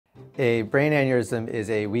A brain aneurysm is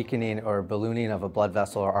a weakening or ballooning of a blood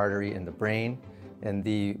vessel or artery in the brain, and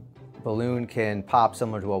the balloon can pop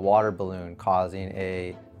similar to a water balloon, causing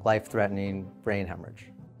a life-threatening brain hemorrhage.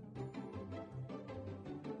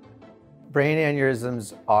 Brain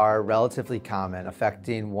aneurysms are relatively common,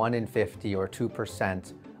 affecting 1 in 50 or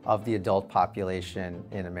 2% of the adult population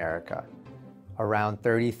in America. Around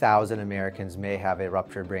 30,000 Americans may have a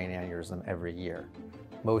ruptured brain aneurysm every year.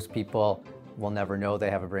 Most people will never know they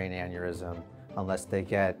have a brain aneurysm unless they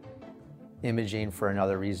get imaging for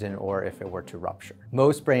another reason or if it were to rupture.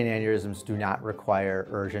 Most brain aneurysms do not require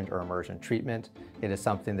urgent or emergent treatment. It is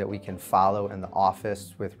something that we can follow in the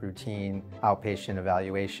office with routine outpatient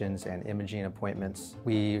evaluations and imaging appointments.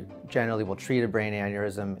 We generally will treat a brain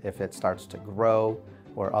aneurysm if it starts to grow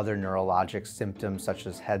or other neurologic symptoms such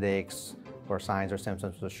as headaches or signs or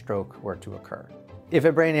symptoms of stroke were to occur. If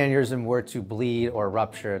a brain aneurysm were to bleed or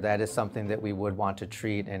rupture, that is something that we would want to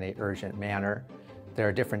treat in an urgent manner. There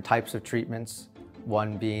are different types of treatments,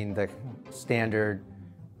 one being the standard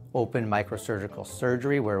open microsurgical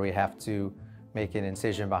surgery where we have to make an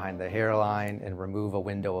incision behind the hairline and remove a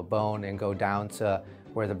window of bone and go down to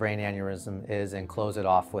where the brain aneurysm is and close it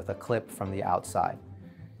off with a clip from the outside.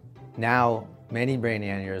 Now, many brain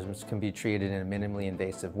aneurysms can be treated in a minimally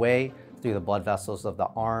invasive way through the blood vessels of the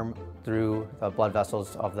arm, through the blood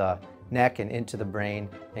vessels of the neck and into the brain,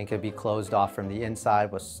 and can be closed off from the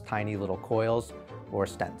inside with tiny little coils or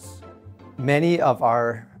stents. Many of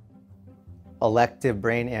our elective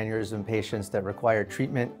brain aneurysm patients that require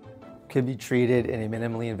treatment could be treated in a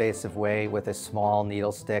minimally invasive way with a small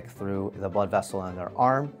needle stick through the blood vessel in their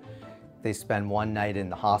arm. They spend one night in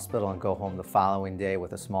the hospital and go home the following day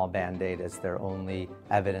with a small Band-Aid as their only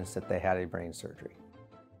evidence that they had a brain surgery.